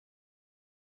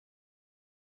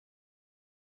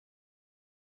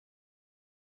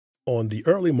On the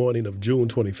early morning of June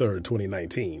 23,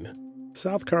 2019,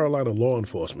 South Carolina law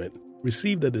enforcement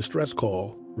received a distress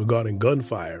call regarding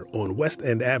gunfire on West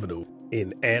End Avenue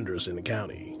in Anderson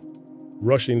County.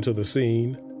 Rushing to the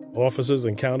scene, officers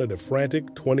encountered a frantic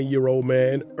 20-year-old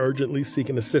man urgently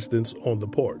seeking assistance on the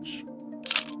porch.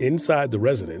 Inside the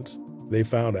residence, they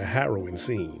found a harrowing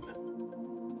scene.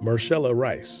 Marcella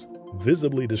Rice,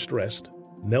 visibly distressed,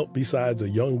 knelt beside a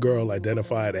young girl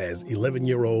identified as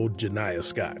 11-year-old Janiyah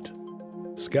Scott.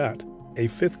 Scott, a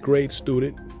fifth-grade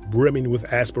student brimming with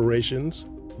aspirations,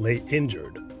 lay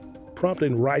injured,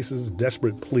 prompting Rice's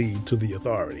desperate plea to the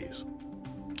authorities.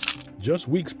 Just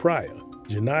weeks prior,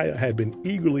 Janiyah had been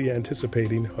eagerly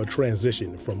anticipating her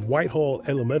transition from Whitehall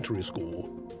Elementary School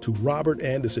to Robert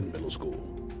Anderson Middle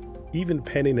School, even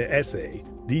penning an essay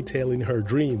detailing her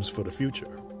dreams for the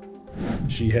future.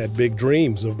 She had big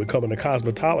dreams of becoming a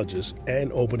cosmetologist and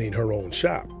opening her own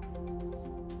shop.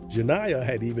 Janiyah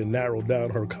had even narrowed down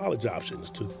her college options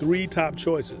to 3 top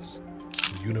choices: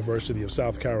 the University of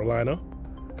South Carolina,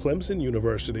 Clemson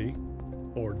University,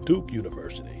 or Duke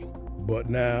University. But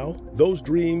now, those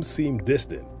dreams seemed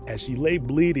distant as she lay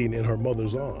bleeding in her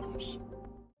mother's arms.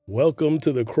 Welcome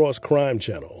to the Cross Crime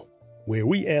Channel, where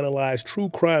we analyze true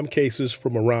crime cases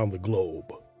from around the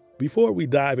globe. Before we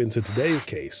dive into today's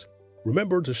case,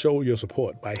 remember to show your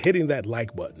support by hitting that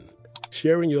like button,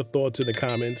 sharing your thoughts in the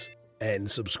comments, and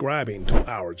subscribing to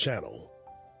our channel.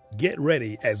 Get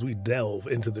ready as we delve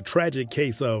into the tragic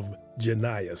case of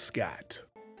Janiyah Scott.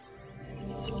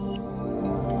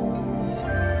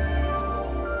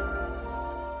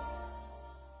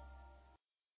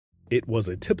 It was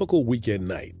a typical weekend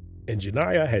night, and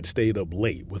Janiyah had stayed up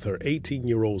late with her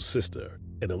 18-year-old sister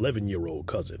and 11-year-old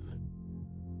cousin.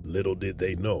 Little did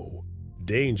they know,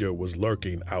 danger was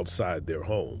lurking outside their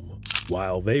home.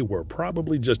 While they were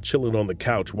probably just chilling on the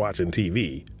couch watching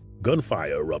TV,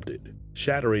 gunfire erupted,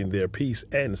 shattering their peace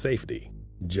and safety.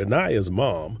 Janiyah's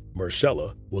mom,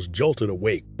 Marcella, was jolted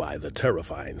awake by the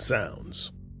terrifying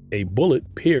sounds. A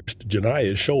bullet pierced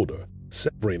Janiyah's shoulder,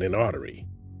 severing an artery,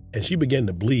 and she began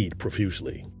to bleed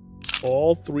profusely.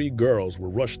 All 3 girls were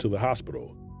rushed to the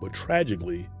hospital, but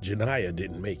tragically, Janiyah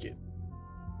didn't make it.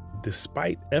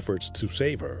 Despite efforts to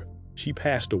save her, she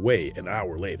passed away an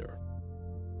hour later.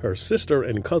 Her sister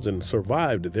and cousin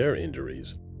survived their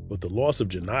injuries, but the loss of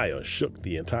Janiyah shook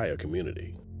the entire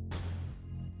community.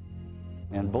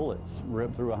 And bullets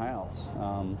ripped through a house.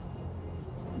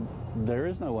 There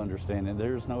is no understanding,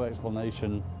 there's no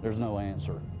explanation, there's no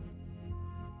answer.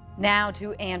 Now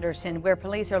to Anderson, where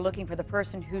police are looking for the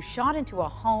person who shot into a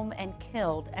home and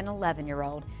killed an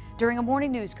 11-year-old. During a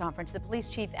morning news conference, the police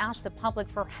chief asked the public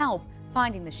for help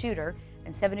finding the shooter.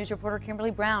 And 7 News reporter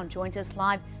Kimberly Brown joins us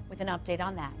live with an update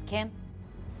on that. Kim?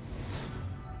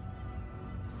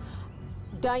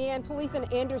 Diane, police in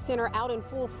Anderson are out in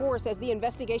full force as the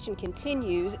investigation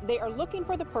continues. They are looking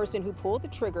for the person who pulled the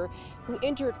trigger, who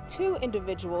injured 2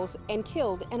 individuals and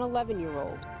killed an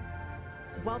 11-year-old.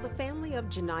 While the family of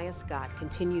Janiyah Scott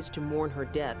continues to mourn her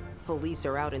death, police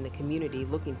are out in the community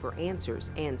looking for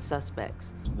answers and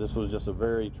suspects. This was just a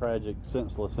very tragic,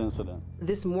 senseless incident.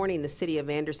 This morning, the City of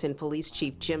Anderson Police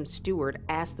Chief Jim Stewart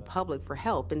asked the public for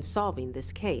help in solving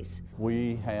this case.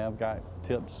 We have got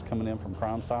tips coming in from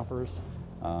Crime Stoppers,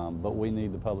 but we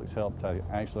need the public's help to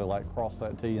actually cross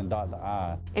that T and dot the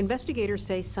I. Investigators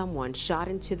say someone shot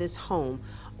into this home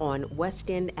on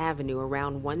West End Avenue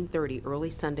around 1:30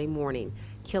 early Sunday morning,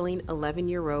 killing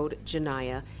 11-year-old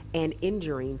Janiyah and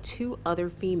injuring 2 other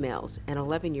females, an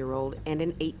 11-year-old and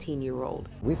an 18-year-old.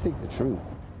 We seek the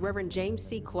truth. Reverend James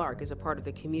C. Clark is a part of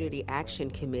the Community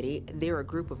Action Committee. They're a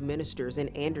group of ministers in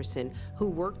Anderson who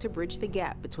work to bridge the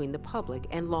gap between the public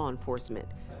and law enforcement.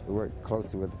 We work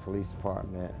closely with the police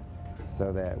department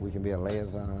so that we can be a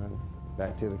liaison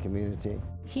back to the community.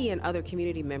 He and other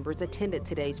community members attended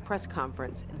today's press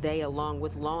conference. They, along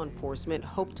with law enforcement,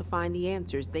 hope to find the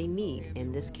answers they need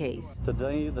in this case.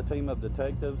 Today, the team of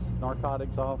detectives,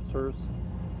 narcotics officers,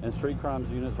 and street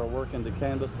crimes units are working to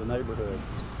canvass the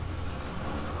neighborhoods.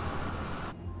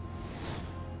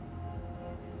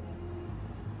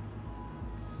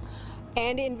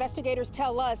 And investigators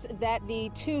tell us that the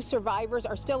 2 survivors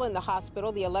are still in the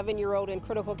hospital, the 11-year-old in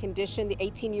critical condition, the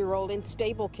 18-year-old in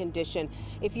stable condition.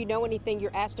 If you know anything,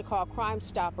 you're asked to call Crime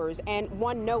Stoppers. And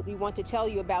one note we want to tell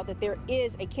you about that there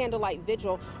is a candlelight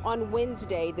vigil on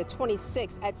Wednesday, the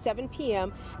 26th at 7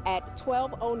 p.m. at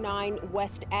 1209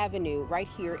 West Avenue, right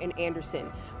here in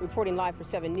Anderson. Reporting live for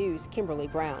 7 News, Kimberly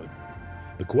Brown.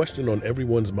 The question on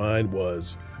everyone's mind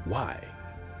was, why?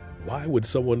 Why would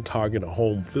someone target a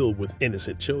home filled with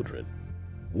innocent children?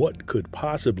 What could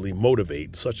possibly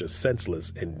motivate such a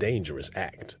senseless and dangerous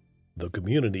act? The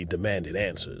community demanded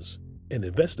answers, and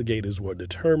investigators were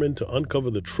determined to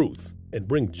uncover the truth and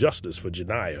bring justice for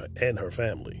Janiyah and her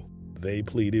family. They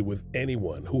pleaded with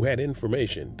anyone who had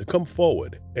information to come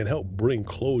forward and help bring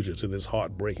closure to this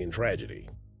heartbreaking tragedy.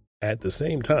 At the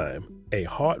same time, a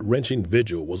heart-wrenching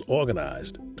vigil was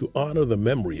organized to honor the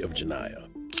memory of Janiyah,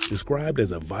 described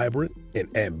as a vibrant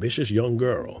and ambitious young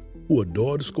girl who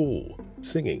adored school,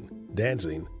 singing,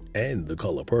 dancing, and the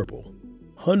color purple.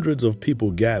 Hundreds of people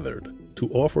gathered to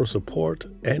offer support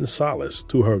and solace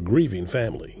to her grieving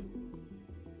family.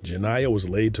 Janiyah was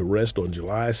laid to rest on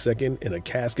July 2nd in a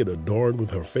casket adorned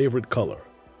with her favorite color,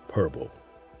 purple.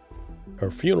 Her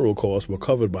funeral costs were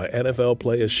covered by NFL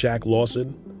player Shaq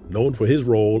Lawson, known for his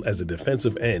role as a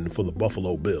defensive end for the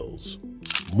Buffalo Bills.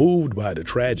 Moved by the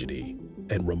tragedy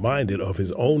and reminded of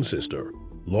his own sister,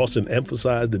 Lawson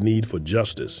emphasized the need for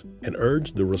justice and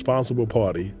urged the responsible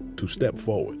party to step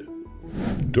forward.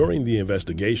 During the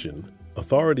investigation,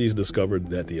 authorities discovered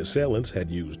that the assailants had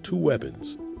used two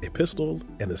weapons, a pistol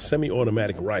and a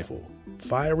semi-automatic rifle,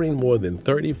 firing more than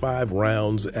 35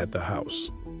 rounds at the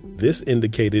house. This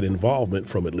indicated involvement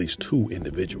from at least two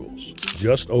individuals.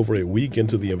 Just over a week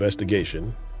into the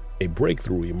investigation, a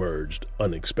breakthrough emerged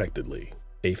unexpectedly.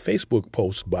 A Facebook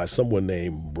post by someone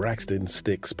named Braxton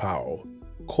Sticks Powell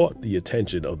caught the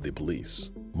attention of the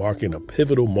police, marking a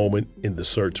pivotal moment in the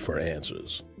search for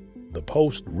answers. The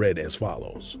post read as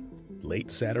follows: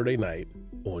 late Saturday night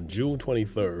on June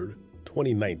 23,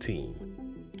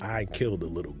 2019, I killed a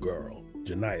little girl,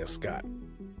 Janiyah Scott,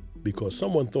 because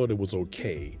someone thought it was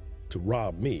okay to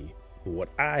rob me for what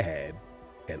I had,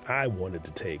 and I wanted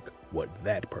to take what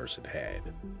that person had.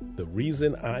 The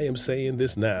reason I am saying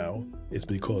this now is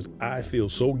because I feel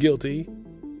so guilty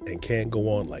and can't go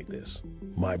on like this.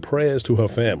 My prayers to her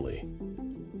family.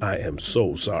 I am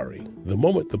so sorry. The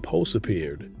moment the post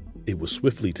appeared, it was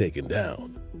swiftly taken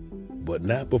down, but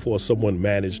not before someone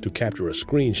managed to capture a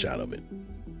screenshot of it.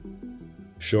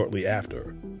 Shortly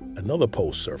after, another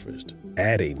post surfaced,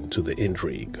 adding to the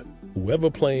intrigue.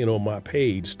 Whoever playing on my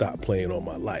page stopped playing on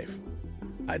my life.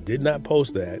 I did not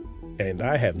post that, and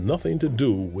I have nothing to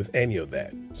do with any of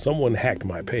that. Someone hacked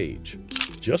my page.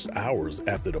 Just hours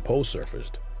after the post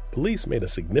surfaced, police made a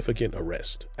significant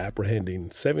arrest, apprehending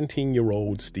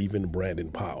 17-year-old Stephen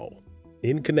Brandon Powell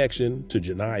in connection to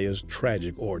Janiyah's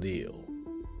tragic ordeal.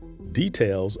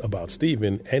 Details about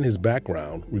Stephen and his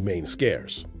background remain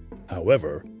scarce.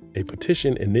 However, a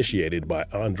petition initiated by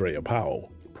Andrea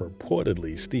Powell,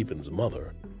 purportedly Stephen's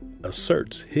mother,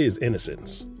 asserts his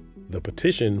innocence. The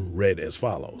petition read as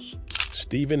follows: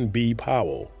 Stephen B.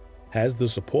 Powell has the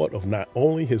support of not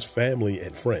only his family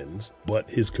and friends, but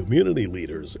his community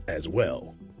leaders as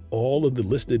well. All of the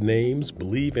listed names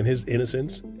believe in his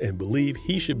innocence and believe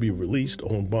he should be released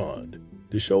on bond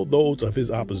to show those of his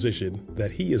opposition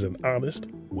that he is an honest,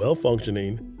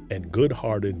 well-functioning, and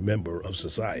good-hearted member of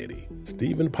society.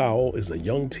 Stephen Powell is a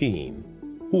young teen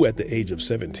who, at the age of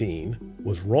 17,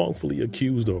 was wrongfully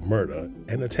accused of murder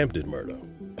and attempted murder.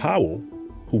 Powell,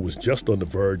 who was just on the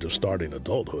verge of starting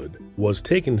adulthood, was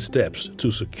taking steps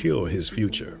to secure his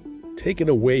future. Taking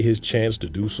away his chance to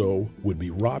do so would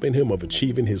be robbing him of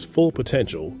achieving his full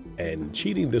potential and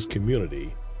cheating this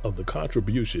community of the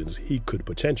contributions he could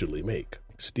potentially make.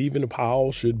 Stephen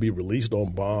Powell should be released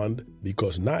on bond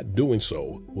because not doing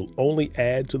so will only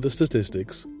add to the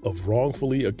statistics of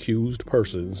wrongfully accused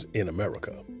persons in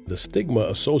America. The stigma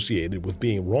associated with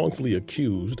being wrongfully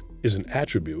accused is an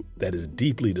attribute that is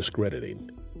deeply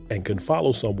discrediting and can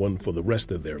follow someone for the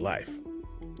rest of their life.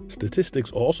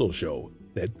 Statistics also show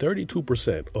that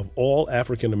 32% of all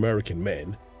African American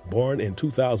men born in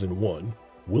 2001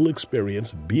 will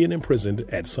experience being imprisoned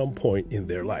at some point in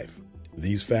their life.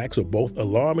 These facts are both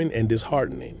alarming and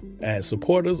disheartening. As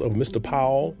supporters of Mr.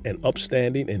 Powell and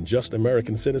upstanding and just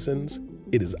American citizens,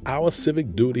 it is our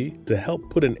civic duty to help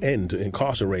put an end to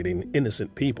incarcerating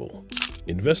innocent people.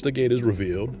 Investigators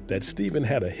revealed that Stephen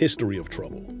had a history of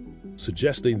trouble,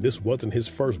 suggesting this wasn't his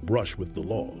first brush with the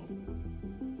law.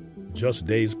 Just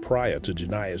days prior to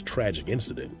Janiyah's tragic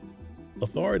incident,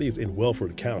 authorities in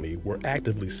Welford County were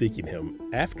actively seeking him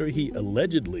after he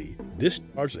allegedly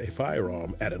discharged a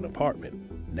firearm at an apartment,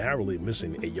 narrowly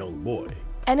missing a young boy.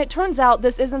 And it turns out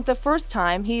this isn't the first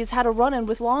time he's had a run-in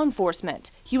with law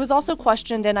enforcement. He was also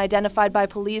questioned and identified by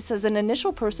police as an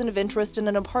initial person of interest in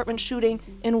an apartment shooting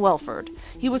in Welford.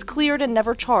 He was cleared and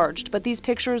never charged, but these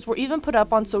pictures were even put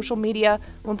up on social media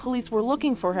when police were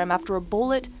looking for him after a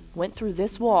bullet went through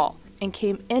this wall and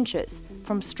came inches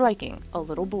from striking a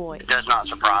little boy. It does not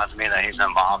surprise me that he's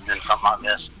involved in something like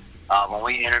this. When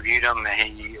we interviewed him,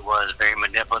 he was very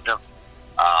manipulative.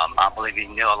 I believe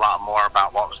he knew a lot more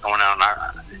about what was going on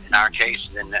in our case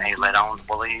than he led on to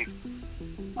believe.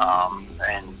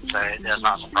 And so it does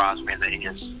not surprise me that he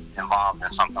is involved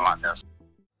in something like this.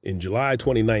 In July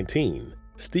 2019,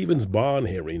 Stephen's bond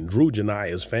hearing drew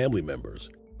Janiah's family members,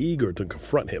 eager to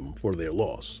confront him for their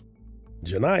loss.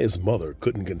 Janiah's mother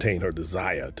couldn't contain her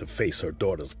desire to face her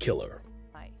daughter's killer.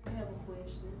 I have a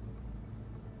question.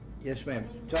 Yes, ma'am.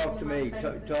 Talk to me.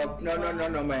 Talk.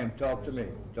 No, ma'am. Talk to me.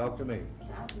 Talk to me.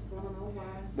 I just want to know why.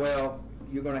 Well,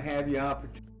 you're going to have your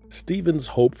opportunity. Stephen's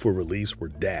hope for release were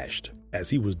dashed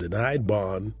as he was denied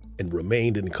bond and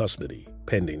remained in custody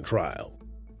pending trial.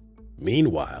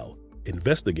 Meanwhile,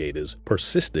 investigators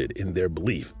persisted in their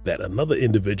belief that another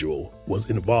individual was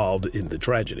involved in the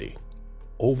tragedy.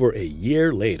 Over a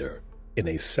year later, in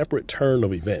a separate turn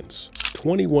of events,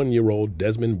 21-year-old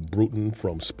Desmond Bruton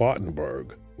from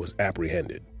Spartanburg was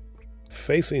apprehended.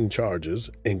 Facing charges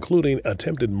including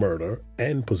attempted murder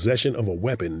and possession of a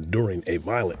weapon during a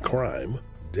violent crime,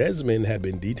 Desmond had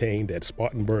been detained at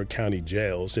Spartanburg County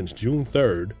Jail since June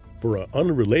 3rd for an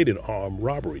unrelated armed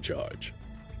robbery charge.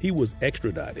 He was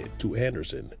extradited to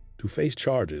Anderson to face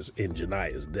charges in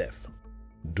Janiah's death.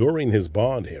 During his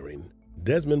bond hearing,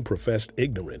 Desmond professed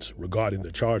ignorance regarding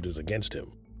the charges against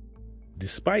him.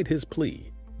 Despite his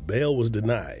plea, bail was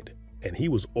denied, and he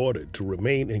was ordered to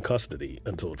remain in custody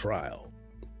until trial.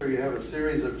 You have a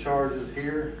series of charges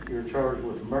here. You're charged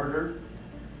with murder,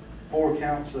 4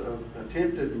 counts of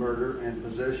attempted murder, and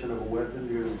possession of a weapon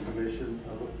during the commission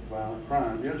of a violent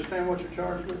crime. Do you understand what you're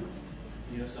charged with?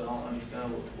 Yes, I don't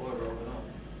understand what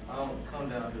I don't come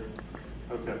down here.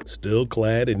 Okay. Still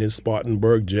clad in his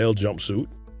Spartanburg jail jumpsuit,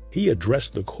 he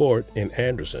addressed the court in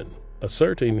Anderson,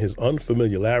 asserting his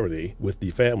unfamiliarity with the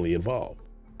family involved.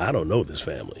 "I don't know this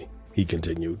family," he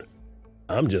continued.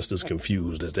 "I'm just as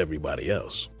confused as everybody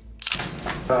else."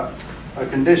 A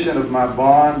condition of my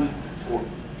bond,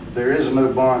 there is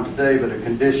no bond today, but a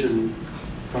condition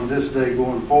from this day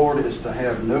going forward is to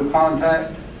have no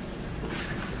contact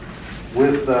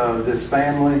with this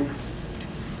family.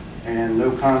 And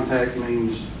no contact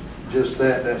means just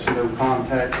that. That's no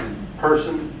contact in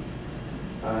person,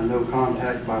 no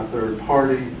contact by third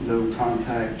party, no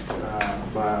contact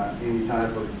by any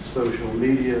type of social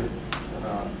media,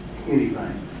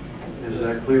 anything. Is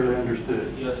that clearly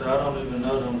understood? Yes, sir. I don't even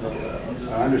know them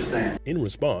though. I understand. In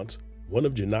response, one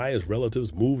of Janiah's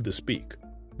relatives moved to speak,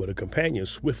 but a companion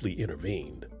swiftly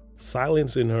intervened,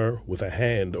 silencing her with a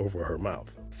hand over her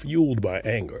mouth. Fueled by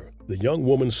anger, the young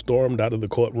woman stormed out of the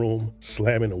courtroom,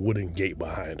 slamming a wooden gate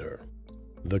behind her.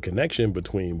 The connection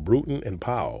between Bruton and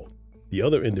Powell, the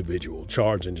other individual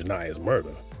charged in Janiah's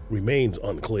murder, remains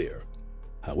unclear.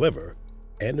 However,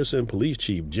 Anderson Police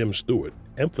Chief Jim Stewart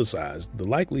emphasized the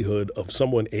likelihood of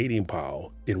someone aiding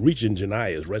Powell in reaching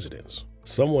Janiah's residence.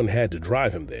 Someone had to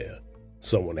drive him there.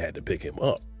 Someone had to pick him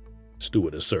up,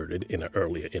 Stewart asserted in an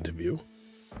earlier interview.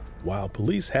 While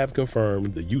police have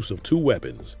confirmed the use of 2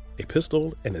 weapons, a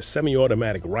pistol and a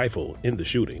semi-automatic rifle in the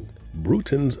shooting,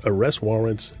 Bruton's arrest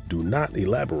warrants do not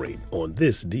elaborate on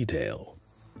this detail.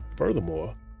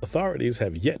 Furthermore, authorities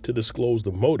have yet to disclose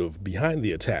the motive behind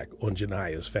the attack on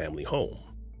Janiah's family home.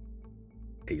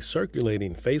 A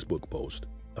circulating Facebook post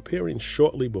appearing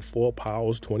shortly before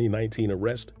Powell's 2019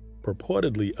 arrest,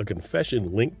 purportedly a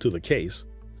confession linked to the case,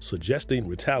 suggesting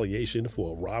retaliation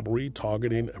for a robbery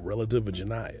targeting a relative of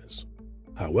Janiah's.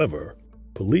 However,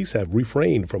 police have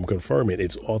refrained from confirming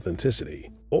its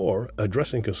authenticity or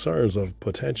addressing concerns of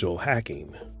potential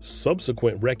hacking.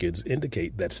 Subsequent records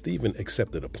indicate that Stephen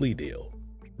accepted a plea deal,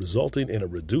 resulting in a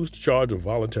reduced charge of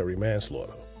voluntary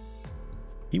manslaughter.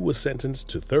 He was sentenced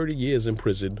to 30 years in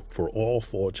prison for all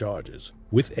 4 charges,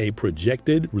 with a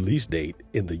projected release date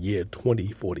in the year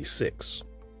 2046.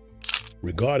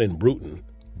 Regarding Bruton,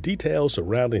 details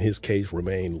surrounding his case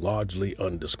remain largely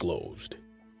undisclosed.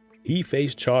 He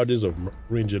faced charges of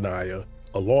murdering Janiah,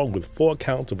 along with 4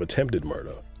 counts of attempted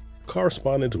murder,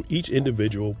 corresponding to each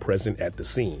individual present at the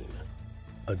scene.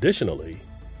 Additionally,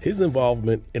 his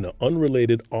involvement in an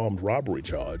unrelated armed robbery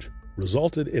charge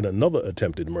resulted in another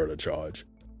attempted murder charge,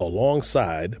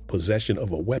 alongside possession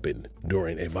of a weapon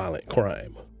during a violent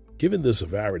crime. Given the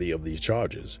severity of these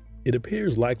charges, it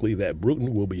appears likely that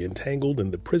Bruton will be entangled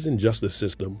in the prison justice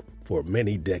system for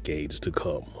many decades to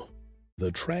come.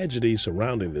 The tragedy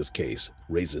surrounding this case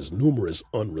raises numerous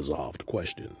unresolved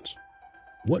questions.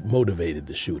 What motivated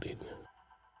the shooting?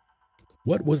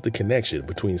 What was the connection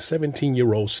between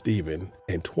 17-year-old Stephen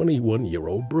and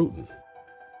 21-year-old Bruton?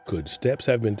 Could steps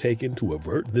have been taken to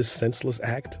avert this senseless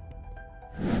act?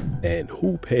 And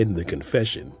who penned the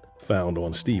confession found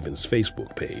on Stephen's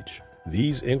Facebook page?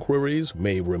 These inquiries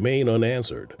may remain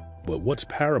unanswered, But what's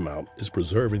paramount is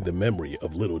preserving the memory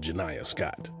of little Janiyah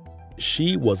Scott.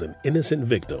 She was an innocent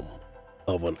victim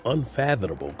of an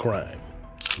unfathomable crime,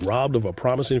 robbed of a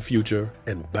promising future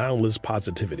and boundless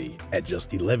positivity at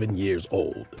just 11 years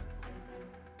old.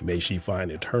 May she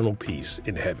find eternal peace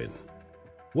in heaven.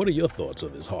 What are your thoughts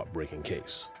on this heartbreaking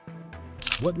case?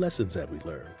 What lessons have we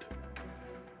learned?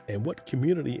 And what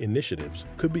community initiatives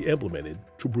could be implemented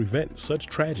to prevent such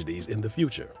tragedies in the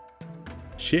future?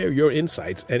 Share your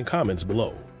insights and comments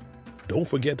below. Don't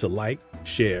forget to like,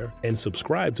 share, and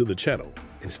subscribe to the channel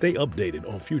and stay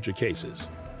updated on future cases.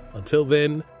 Until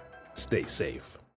then, stay safe.